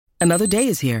Another day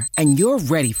is here, and you're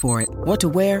ready for it. What to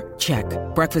wear? Check.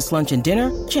 Breakfast, lunch, and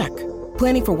dinner? Check.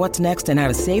 Planning for what's next and how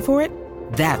to save for it?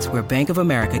 That's where Bank of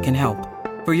America can help.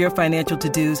 For your financial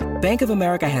to-dos, Bank of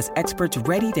America has experts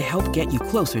ready to help get you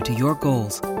closer to your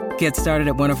goals. Get started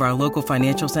at one of our local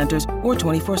financial centers or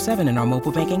 24/7 in our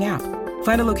mobile banking app.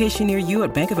 Find a location near you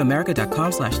at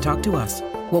bankofamerica.com/talktous.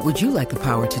 What would you like the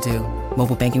power to do?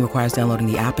 Mobile banking requires downloading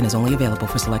the app and is only available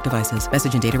for select devices.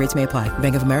 Message and data rates may apply.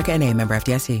 Bank of America N.A., member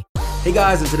FDIC. Hey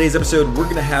guys, in today's episode, we're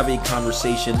going to have a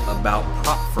conversation about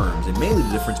prop firms and mainly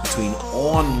the difference between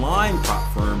online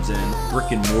prop firms and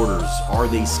brick and mortars. Are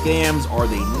they scams? Are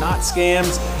they not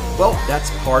scams? Well, that's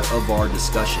part of our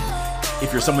discussion.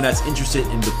 If you're someone that's interested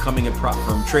in becoming a prop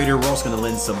firm trader, we're also going to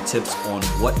lend some tips on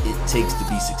what it takes to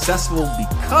be successful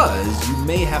because you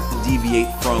may have to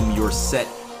deviate from your set,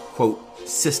 quote,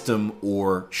 system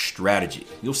or strategy.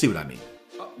 You'll see what I mean.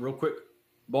 Real quick,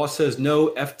 boss says no,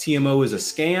 FTMO is a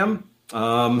scam.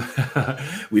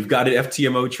 We've got an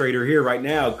FTMO trader here right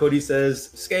now. Cody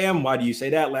says, scam. Why do you say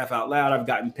that? Laugh out loud. I've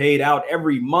gotten paid out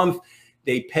every month.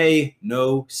 They pay,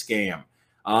 no scam.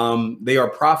 They are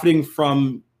profiting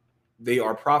from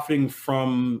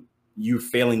you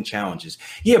failing challenges.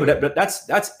 Yeah, but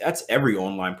that's every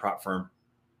online prop firm.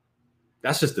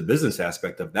 That's just the business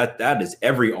aspect of that. That is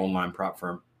every online prop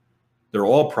firm. They're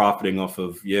all profiting off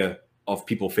of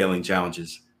people failing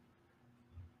challenges.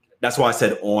 That's why I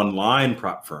said online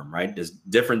prop firm, right? It's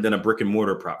different than a brick and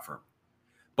mortar prop firm.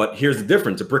 But here's the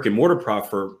difference. A brick and mortar prop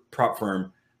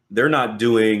firm, they're not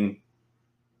doing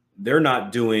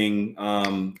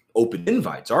open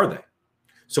invites, are they?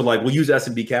 So like we'll use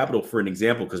S&B Capital for an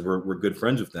example because we're good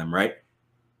friends with them, right?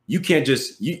 You can't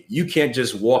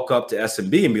just walk up to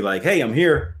S&B and be like, "Hey, I'm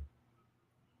here."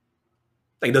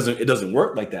 Like it doesn't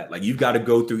work like that. Like you've got to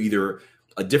go through either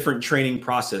a different training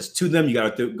process to them. You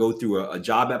got to go through a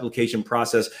job application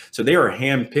process. So they are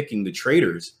handpicking the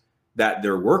traders that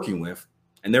they're working with,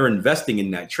 and they're investing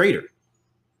in that trader.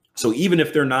 So even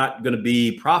if they're not going to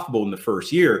be profitable in the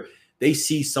first year, they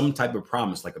see some type of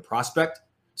promise, like a prospect.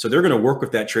 So they're going to work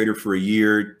with that trader for a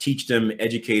year, teach them,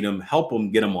 educate them, help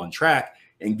them, get them on track,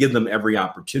 and give them every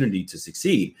opportunity to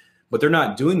succeed. But they're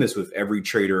not doing this with every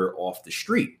trader off the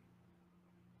street.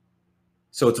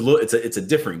 So it's a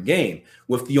different game.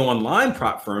 With the online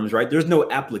prop firms, right? There's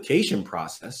no application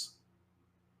process.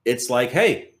 It's like,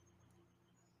 hey,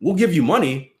 we'll give you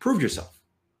money, prove yourself.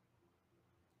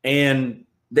 And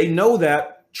they know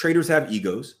that traders have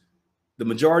egos. The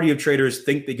majority of traders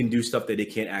think they can do stuff that they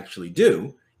can't actually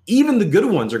do. Even the good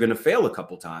ones are going to fail a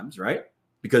couple times, right?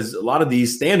 Because a lot of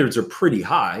these standards are pretty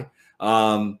high.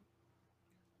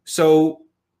 So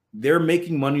they're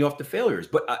making money off the failures,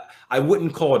 but I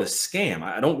wouldn't call it a scam.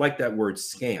 I don't like that word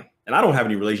scam. And I don't have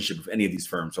any relationship with any of these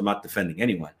firms, so I'm not defending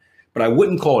anyone, but I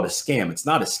wouldn't call it a scam. It's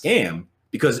not a scam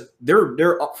because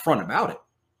they're upfront about it.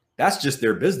 That's just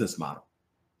their business model.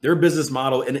 Their business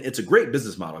model, and it's a great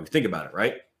business model if you think about it,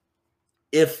 right?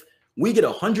 If we get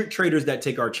 100 traders that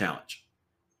take our challenge,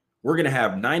 we're going to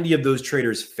have 90 of those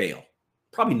traders fail,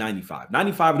 probably 95.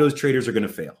 95 of those traders are going to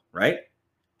fail, right?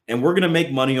 And we're going to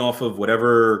make money off of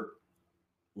whatever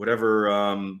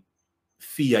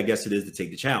fee, I guess it is, to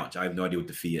take the challenge. I have no idea what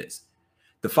the fee is.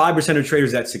 The 5% of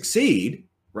traders that succeed,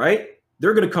 right?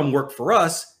 They're going to come work for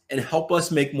us and help us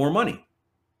make more money.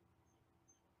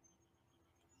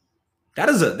 That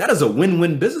is a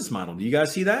win-win business model. Do you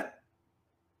guys see that?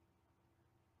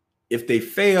 If they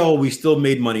fail, we still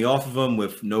made money off of them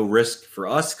with no risk for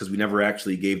us because we never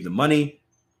actually gave them money.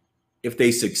 If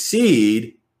they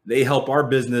succeed, they help our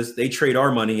business, they trade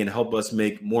our money and help us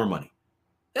make more money.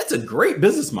 That's a great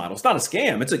business model. It's not a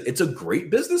scam. It's a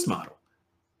great business model.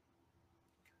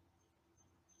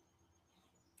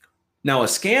 Now, a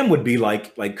scam would be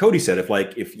like Cody said,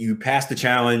 if you passed the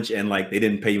challenge and like they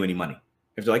didn't pay you any money.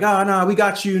 If they're like, "Oh no, we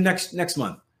got you next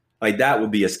month," like that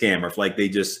would be a scam. Or if like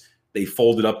they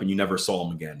folded up and you never saw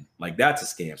them again, like that's a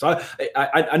scam. So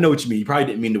I know what you mean. You probably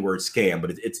didn't mean the word scam,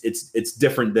 but it's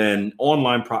different than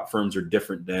online prop firms are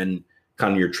different than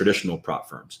kind of your traditional prop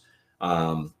firms,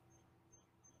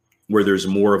 where there's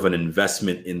more of an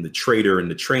investment in the trader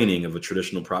and the training of a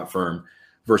traditional prop firm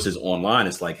versus online.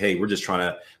 It's like, hey,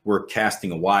 we're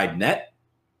casting a wide net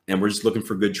and we're just looking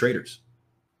for good traders.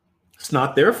 It's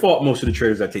not their fault. Most of the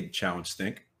traders that take the challenge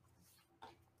stink,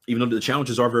 even though the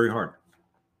challenges are very hard.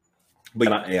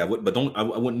 But I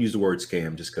wouldn't use the word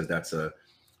scam just because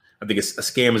I think a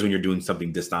scam is when you're doing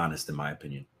something dishonest, in my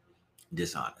opinion.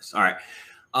 Dishonest. All right.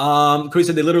 Cody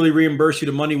said they literally reimburse you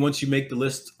the money once you make the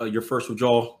list, your first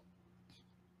withdrawal.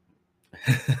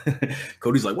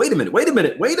 Cody's like, wait a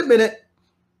minute.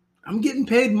 I'm getting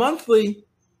paid monthly.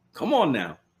 Come on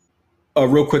now.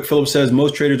 Real quick, Philip says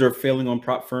most traders are failing on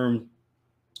prop firms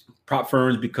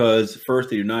because first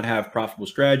they do not have profitable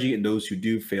strategy, and those who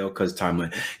do fail because time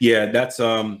limit. Yeah, that's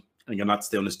I think I'm not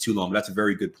staying on this too long, but that's a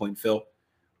very good point, Phil.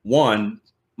 One,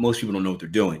 most people don't know what they're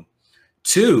doing.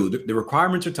 Two, the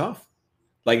requirements are tough,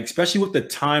 like especially with the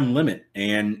time limit.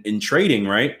 And in trading,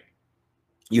 right?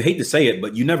 You hate to say it,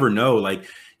 but you never know. Like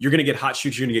you're going to get hot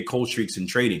streaks, you're going to get cold streaks in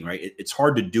trading, right? It's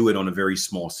hard to do it on a very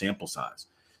small sample size.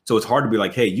 So it's hard to be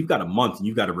like, hey, you've got a month and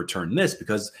you've got to return this,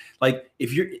 because like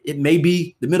it may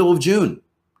be the middle of June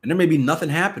and there may be nothing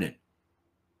happening.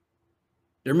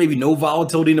 There may be no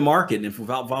volatility in the market. And if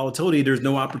without volatility, there's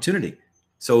no opportunity.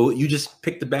 So you just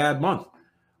picked a bad month.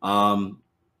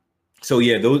 So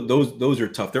yeah, those are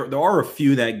tough. There are a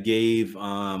few that gave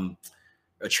a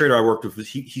trader I worked with,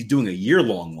 he's doing a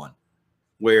year-long one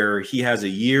where he has a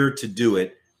year to do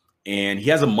it, and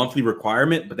he has a monthly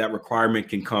requirement, but that requirement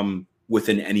can come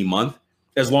within any month,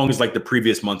 as long as like the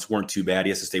previous months weren't too bad. He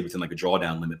has to stay within like a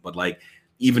drawdown limit, but like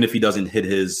even if he doesn't hit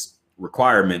his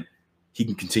requirement, he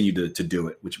can continue to do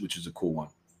it, which is a cool one.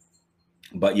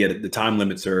 But yeah, the time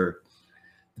limits are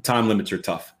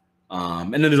tough.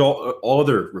 And then there's all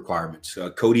other requirements.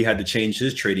 Cody had to change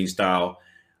his trading style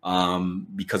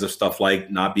because of stuff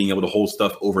like not being able to hold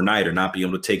stuff overnight or not being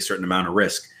able to take a certain amount of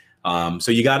risk.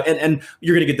 So you got, and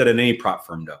you're going to get that in any prop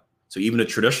firm though. So even a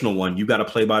traditional one, you got to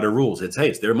play by the rules.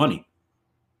 It's their money,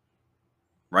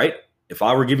 right? If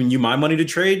I were giving you my money to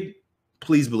trade,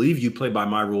 please believe you play by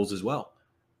my rules as well.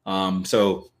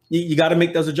 So you got to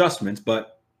make those adjustments,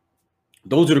 but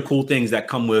those are the cool things that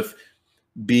come with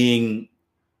being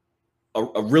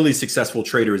a really successful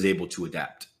trader is able to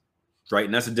adapt, right?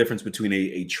 And that's the difference between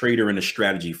a trader and a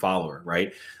strategy follower,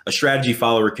 right? A strategy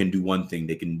follower can do one thing.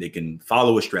 They can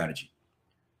follow a strategy.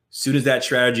 As soon as that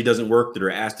strategy doesn't work,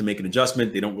 they're asked to make an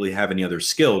adjustment. They don't really have any other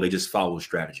skill. They just follow a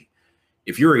strategy.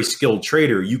 If you're a skilled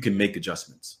trader, you can make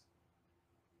adjustments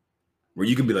where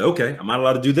you can be like, okay, I'm not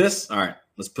allowed to do this. All right,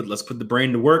 let's put the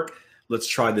brain to work. Let's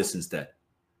try this instead.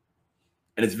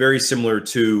 And it's very similar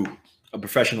to a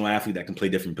professional athlete that can play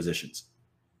different positions.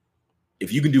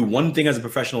 If you can do one thing as a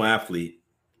professional athlete,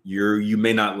 you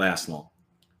may not last long,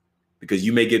 because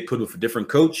you may get put with a different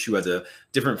coach who has a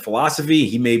different philosophy.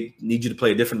 He may need you to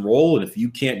play a different role. And if you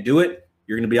can't do it,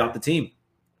 you're going to be out the team.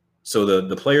 So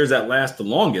the players that last the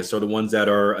longest are the ones that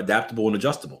are adaptable and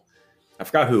adjustable. I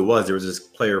forgot who it was. There was this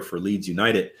player for Leeds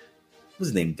United. What was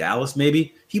his name? Dallas,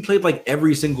 maybe? He played like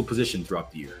every single position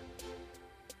throughout the year.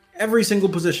 Every single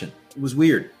position. It was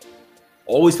weird.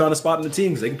 Always found a spot in the team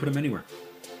because they can put him anywhere.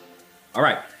 All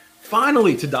right.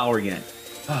 Finally to Dollar Yen.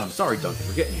 Oh, I'm sorry, Duncan,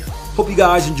 we're getting here. Hope you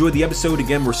guys enjoyed the episode.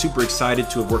 Again, we're super excited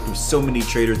to have worked with so many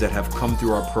traders that have come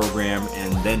through our program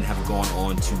and then have gone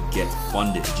on to get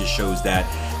funded. It just shows that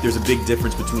there's a big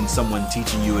difference between someone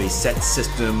teaching you a set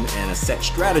system and a set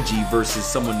strategy versus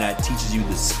someone that teaches you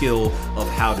the skill of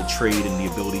how to trade and the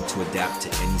ability to adapt to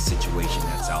any situation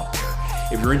that's out there.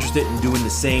 If you're interested in doing the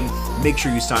same, make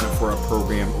sure you sign up for our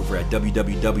program over at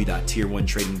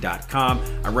www.tier1trading.com.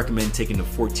 I recommend taking the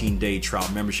 14-day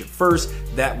trial membership first.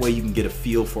 That way you can get a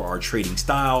feel for our trading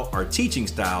style, our teaching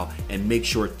style, and make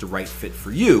sure it's the right fit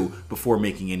for you before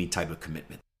making any type of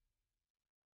commitment.